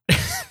all.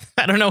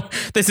 I don't know.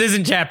 This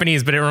isn't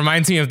Japanese, but it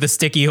reminds me of the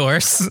sticky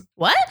horse.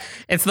 What?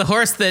 It's the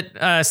horse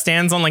that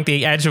stands on like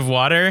the edge of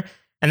water.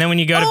 And then when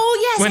you go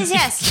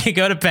yes. you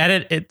go to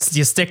pet it,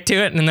 you stick to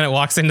it, and then it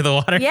walks into the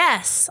water.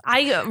 Yes.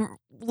 I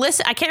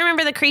can't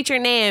remember the creature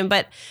name,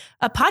 but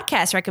a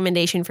podcast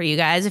recommendation for you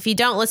guys, if you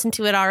don't listen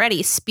to it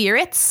already,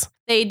 Spirits.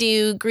 They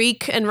do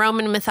Greek and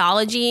Roman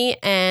mythology,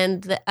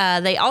 and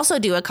they also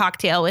do a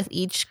cocktail with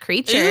each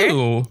creature.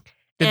 Ooh.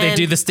 Did they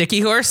do the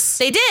sticky horse?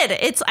 They did.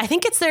 I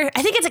think it's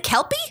a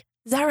Kelpie.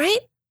 Is that right?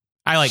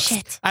 I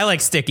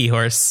like sticky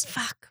horse.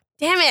 Fuck.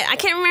 Damn it. I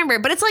can't remember,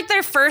 but it's like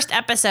their first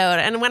episode.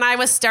 And when I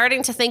was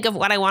starting to think of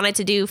what I wanted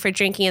to do for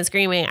Drinking and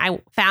Screaming,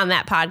 I found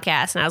that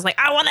podcast and I was like,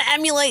 I want to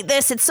emulate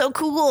this. It's so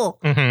cool.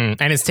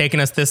 Mm-hmm. And it's taken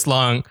us this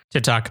long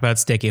to talk about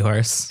sticky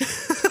horse.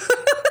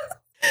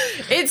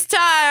 It's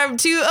time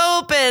to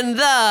open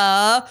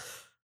the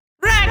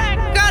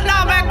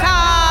Reconomicon.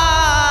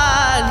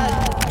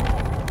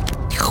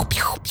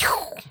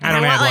 I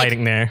don't add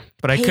lighting there,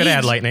 but I could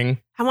add lightning.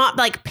 I want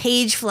like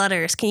page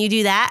flutters. Can you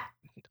do that?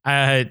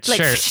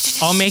 Sure.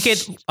 I'll make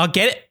it. I'll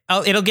get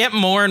it. It'll get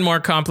more and more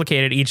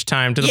complicated each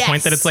time, to the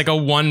point that it's like a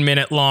 1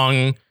 minute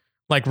long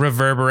like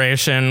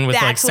reverberation with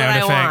like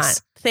sound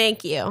effects.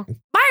 Thank you.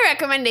 My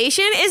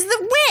recommendation is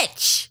The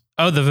Witch.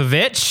 Oh, the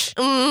Vivitch?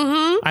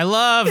 Mm-hmm. I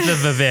love the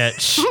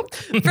Vivitch.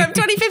 From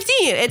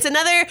 2015. It's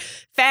another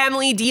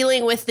family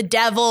dealing with the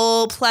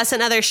devil, plus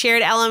another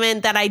shared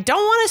element that I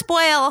don't want to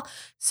spoil.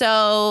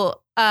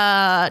 So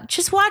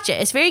just watch it.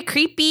 It's very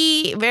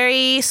creepy,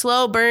 very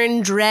slow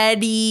burn,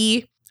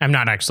 dready. I'm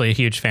not actually a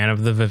huge fan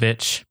of the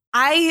Vivitch.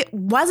 I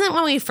wasn't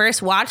when we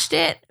first watched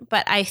it,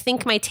 but I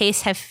think my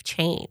tastes have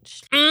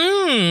changed.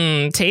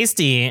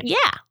 Tasty.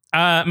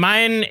 Yeah.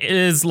 Mine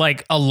is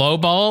like a low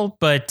ball,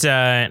 but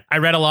I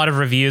read a lot of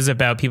reviews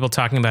about people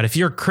talking about if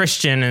you're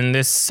Christian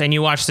and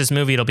you watch this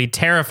movie, it'll be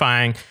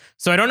terrifying.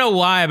 So I don't know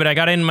why, but I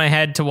got it in my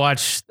head to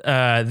watch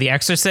The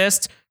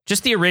Exorcist,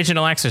 just the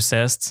original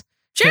Exorcist.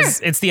 Sure.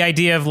 It's the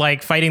idea of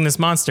like fighting this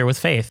monster with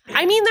faith.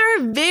 I mean, there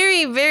are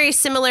very, very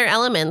similar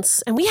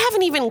elements, and we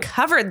haven't even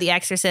covered The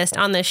Exorcist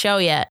on this show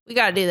yet. We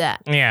got to do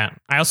that. Yeah.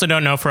 I also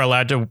don't know if we're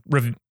allowed to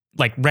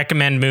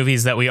recommend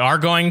movies that we are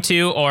going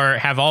to or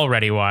have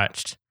already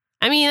watched.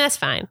 I mean, that's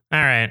fine. All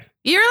right.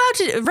 You're allowed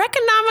to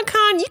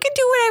Reconomicon. You can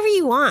do whatever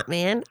you want,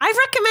 man. I've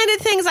recommended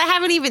things I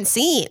haven't even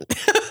seen.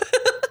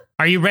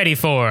 Are you ready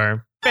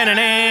for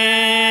Scaredy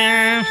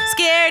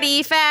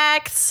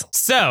Facts?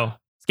 So,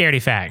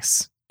 Scaredy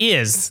Facts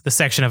is the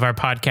section of our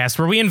podcast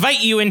where we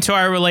invite you into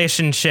our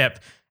relationship.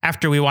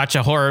 After we watch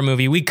a horror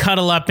movie, we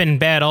cuddle up in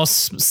bed all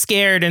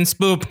scared and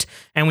spooked,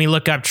 and we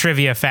look up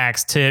trivia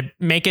facts to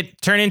make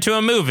it turn into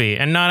a movie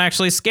and not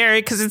actually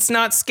scary, because it's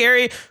not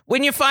scary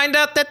when you find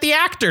out that the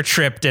actor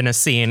tripped in a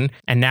scene.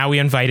 And now we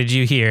invited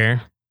you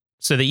here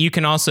so that you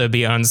can also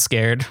be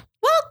unscared.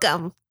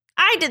 Welcome.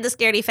 I did the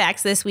Scaredy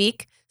Facts this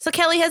week, so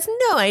Kelly has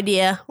no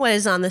idea what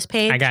is on this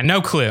page. I got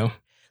no clue.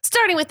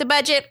 Starting with the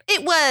budget,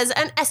 it was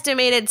an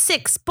estimated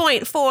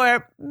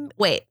 $6.4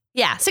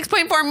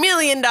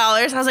 million.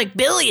 I was like,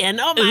 billion.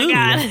 Oh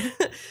my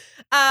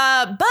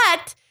God.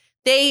 But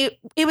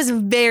it was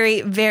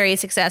very, very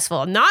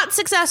successful. Not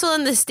successful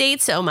in the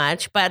States so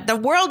much, but the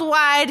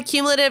worldwide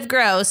cumulative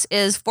gross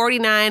is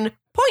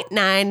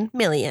 $49.9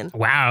 million.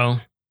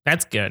 Wow.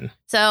 That's good.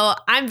 So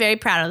I'm very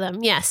proud of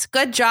them. Yes.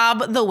 Good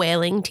job, the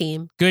Wailing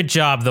team. Good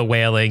job, the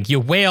Wailing. You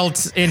wailed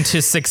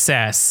into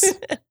success.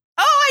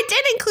 Oh, I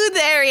did include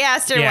the Ari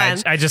Aster Yeah,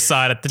 one. I just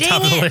saw it at the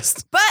top of the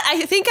list. But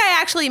I think I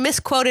actually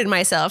misquoted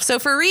myself. So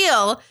for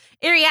real,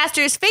 Ari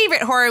Aster's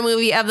favorite horror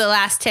movie of the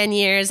last 10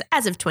 years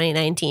as of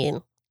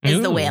 2019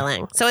 is The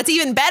Wailing. So it's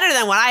even better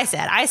than what I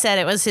said. I said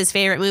it was his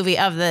favorite movie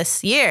of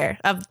this year,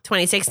 of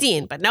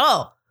 2016. But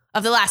no,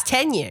 of the last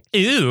 10 years.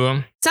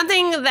 Ooh.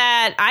 Something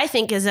that I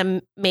think is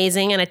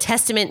amazing and a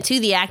testament to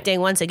the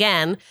acting once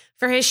again.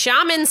 For his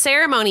shaman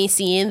ceremony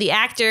scene, the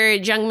actor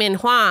Jungmin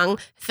Hwang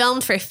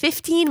filmed for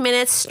 15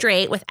 minutes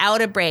straight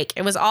without a break.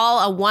 It was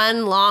all a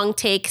one long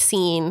take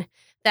scene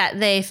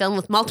that they filmed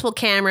with multiple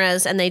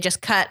cameras, and they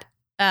just cut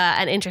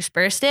and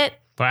interspersed it.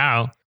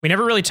 Wow. We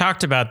never really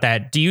talked about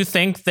that. Do you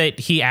think that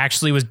he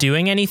actually was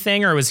doing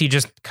anything, or was he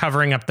just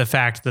covering up the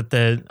fact that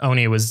the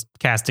Oni was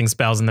casting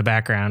spells in the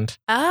background?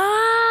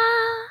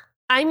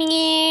 I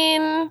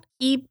mean,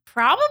 he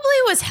probably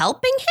was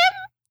helping him.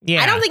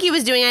 Yeah. I don't think he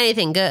was doing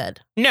anything good.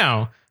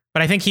 No,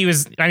 but I think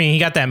he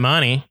got that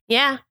money.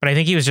 Yeah. But I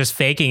think he was just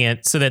faking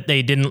it so that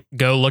they didn't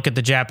go look at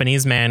the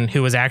Japanese man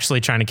who was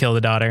actually trying to kill the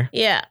daughter.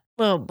 Yeah.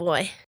 Oh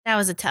boy. That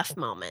was a tough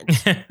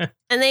moment.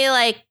 And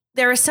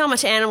there was so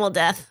much animal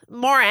death,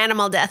 more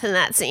animal death in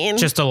that scene.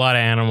 Just a lot of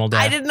animal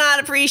death. I did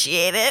not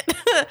appreciate it.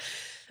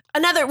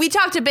 We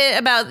talked a bit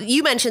about,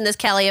 you mentioned this,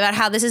 Kelly, about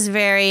how this is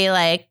very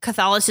like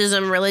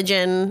Catholicism,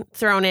 religion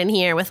thrown in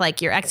here with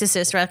like your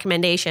Exorcist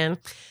recommendation.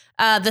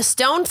 The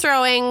stone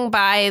throwing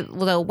by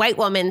the white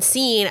woman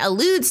scene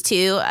alludes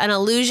to an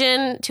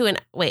allusion to an...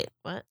 Wait,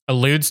 what?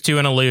 Alludes to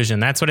an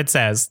illusion. That's what it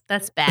says.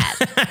 That's bad.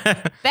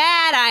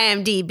 Bad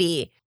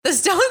IMDb. The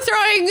stone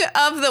throwing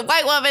of the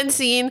white woman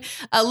scene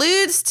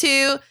alludes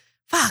to...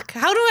 Fuck,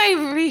 how do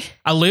I...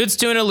 Alludes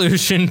to an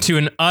allusion to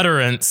an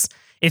utterance.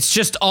 It's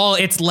just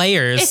it's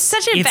layers. It's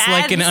such a bad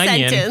like an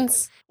sentence. Onion.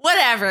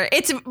 Whatever.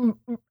 It's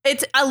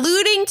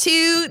alluding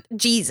to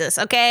Jesus,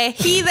 okay?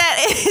 He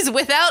that is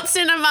without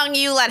sin among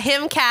you, let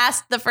him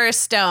cast the first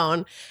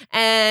stone.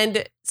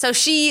 And so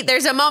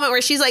there's a moment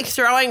where she's like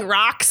throwing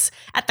rocks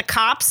at the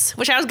cops,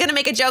 which I was going to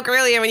make a joke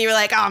earlier when you were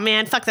like, oh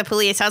man, fuck the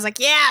police. I was like,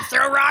 yeah,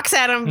 throw rocks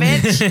at them,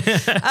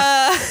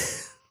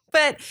 bitch.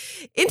 But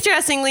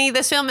interestingly,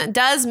 this film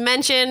does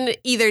mention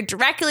either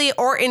directly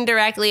or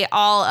indirectly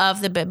all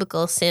of the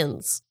biblical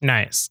sins.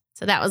 Nice.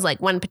 So that was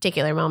like one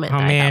particular moment. Oh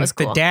that I man, thought was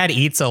cool. the dad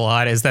eats a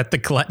lot. Is that the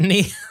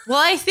gluttony?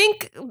 Well, I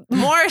think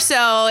more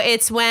so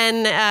it's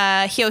when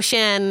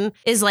Hyoshin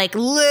is like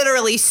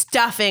literally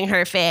stuffing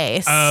her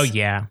face. Oh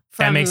yeah,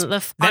 that makes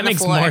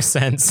more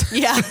sense.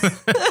 Yeah.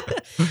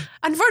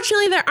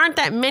 Unfortunately, there aren't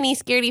that many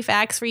scaredy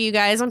facts for you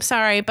guys. I'm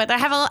sorry, but I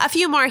have a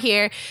few more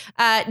here.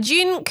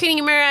 Jun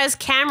Kunimura's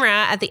camera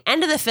at the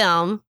end of the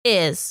film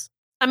is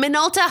a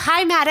Minolta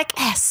Himatic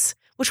S,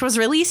 which was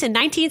released in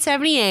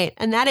 1978.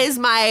 And that is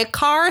my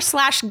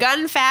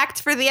car/gun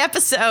fact for the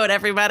episode,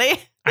 everybody.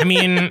 I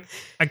mean,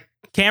 a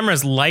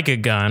camera's like a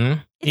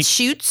gun. It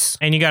shoots.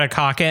 And you got to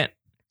cock it.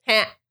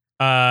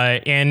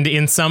 And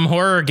in some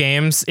horror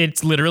games,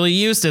 it's literally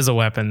used as a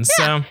weapon.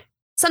 Yeah. So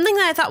something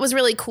that I thought was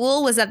really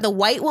cool was that the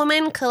white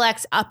woman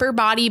collects upper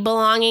body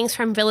belongings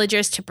from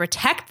villagers to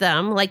protect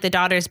them, like the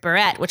daughter's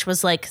beret, which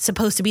was like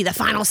supposed to be the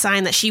final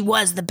sign that she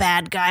was the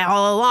bad guy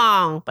all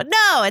along. But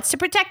no, it's to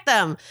protect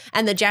them.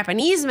 And the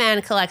Japanese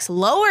man collects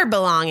lower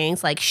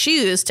belongings like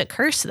shoes to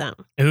curse them.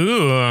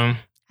 Ooh.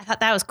 I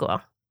thought that was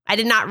cool. I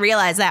did not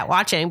realize that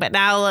watching, but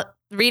now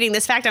reading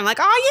this fact, I'm like,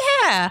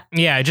 oh yeah.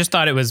 Yeah, I just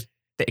thought it was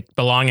the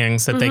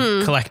belongings that they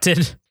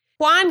collected.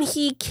 Hwan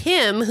Hee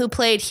Kim, who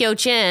played Hyo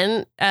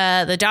Jin,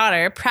 the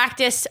daughter,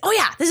 practiced. Oh,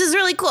 yeah, this is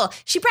really cool.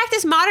 She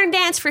practiced modern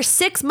dance for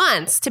 6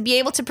 months to be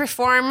able to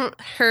perform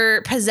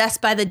her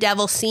possessed by the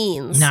devil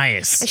scenes.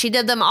 Nice. And she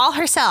did them all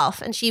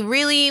herself. And she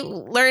really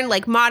learned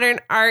like modern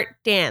art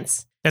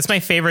dance. That's my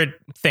favorite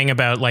thing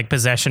about like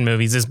possession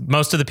movies is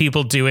most of the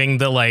people doing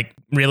the like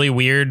really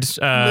weird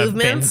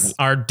movements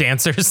are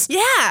dancers.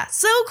 Yeah,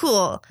 so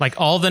cool. Like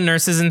all the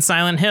nurses in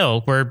Silent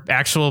Hill were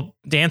actual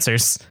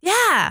dancers.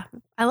 Yeah,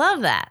 I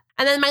love that.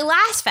 And then my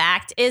last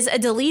fact is a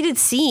deleted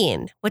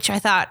scene, which I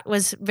thought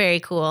was very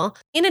cool.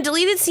 In a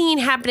deleted scene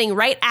happening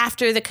right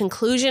after the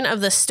conclusion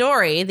of the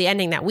story, the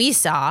ending that we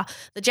saw,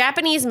 the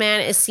Japanese man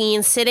is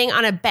seen sitting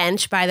on a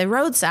bench by the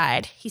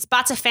roadside. He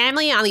spots a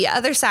family on the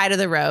other side of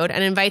the road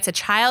and invites a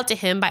child to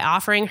him by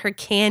offering her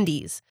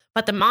candies.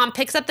 But the mom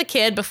picks up the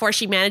kid before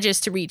she manages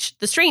to reach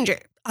the stranger.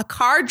 A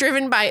car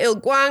driven by Il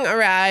Gwang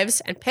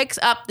arrives and picks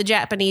up the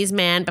Japanese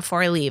man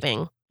before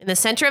leaving. In the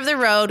center of the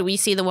road, we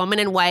see the woman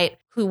in white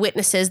who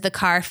witnesses the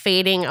car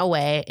fading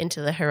away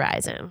into the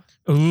horizon.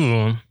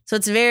 Ooh. So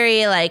it's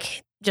very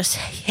like just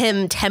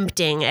him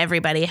tempting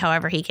everybody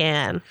however he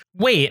can.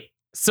 Wait,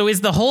 so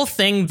is the whole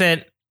thing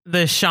that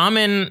the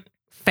shaman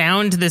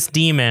found this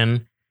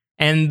demon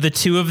and the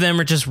two of them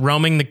are just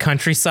roaming the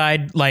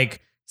countryside, like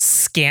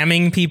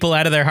scamming people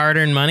out of their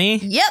hard-earned money?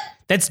 Yep.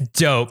 That's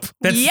dope.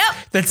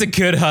 That's a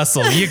good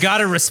hustle. You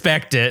gotta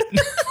respect it.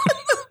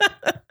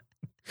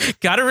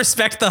 Gotta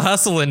respect the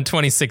hustle in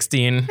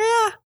 2016.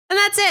 Yeah. And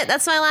that's it.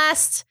 That's my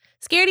last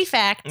scaredy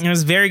fact. It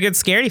was very good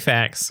scaredy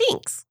facts.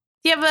 Thanks.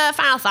 Do you have a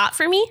final thought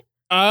for me?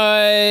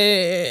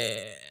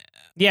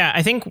 Yeah,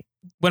 I think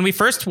when we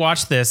first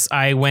watched this,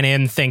 I went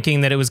in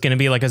thinking that it was going to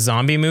be like a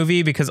zombie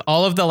movie because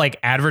all of the like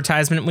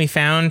advertisement we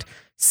found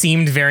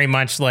seemed very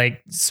much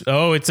like,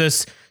 oh, it's a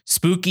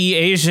spooky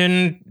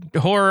Asian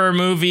horror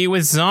movie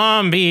with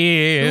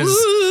zombies.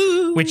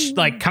 Ooh. Which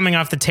like coming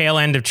off the tail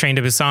end of Train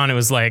to Busan, it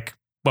was like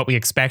what we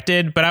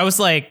expected. But I was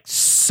like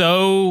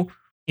so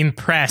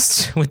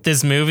impressed with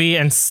this movie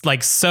and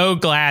like so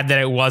glad that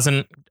it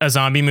wasn't a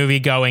zombie movie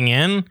going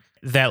in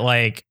that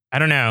like, I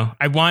don't know.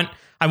 I want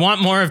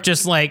more of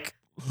just like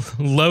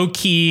low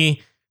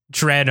key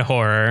dread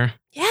horror.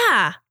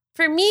 Yeah.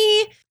 For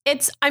me,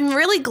 I'm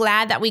really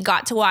glad that we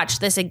got to watch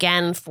this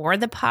again for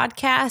the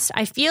podcast.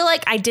 I feel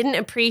like I didn't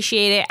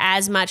appreciate it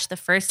as much the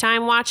first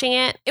time watching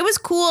it. It was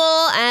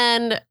cool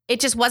and it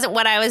just wasn't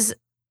what I was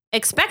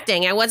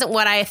expecting. It wasn't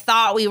what I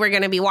thought we were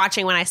going to be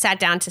watching when I sat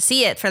down to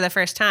see it for the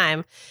first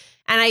time.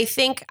 And I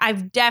think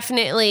it's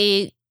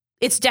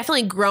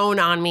definitely grown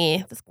on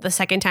me the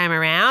second time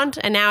around.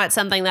 And now it's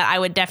something that I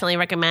would definitely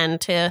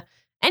recommend to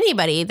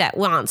anybody that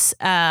wants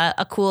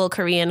a cool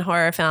Korean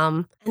horror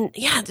film. And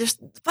yeah,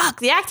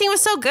 the acting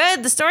was so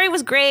good. The story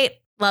was great.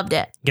 Loved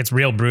it. Gets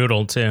real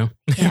brutal too.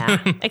 Yeah.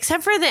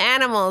 Except for the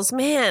animals,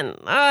 man.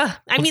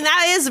 I mean,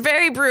 that is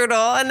very brutal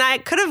and I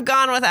could have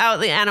gone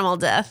without the animal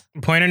death.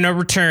 Point of no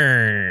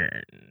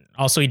return.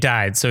 Also, he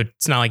died, so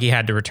it's not like he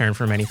had to return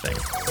from anything.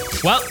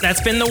 Well,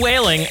 that's been The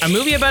Wailing, a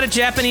movie about a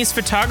Japanese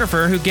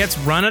photographer who gets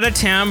run out of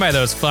town by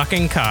those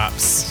fucking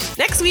cops.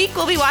 Next week,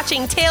 we'll be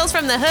watching Tales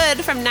from the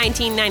Hood from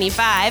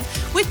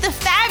 1995 with the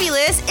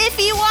fabulous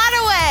Ify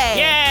Wadaway.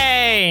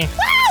 Yay!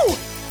 Woo!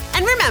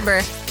 And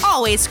remember,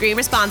 always scream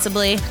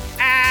responsibly.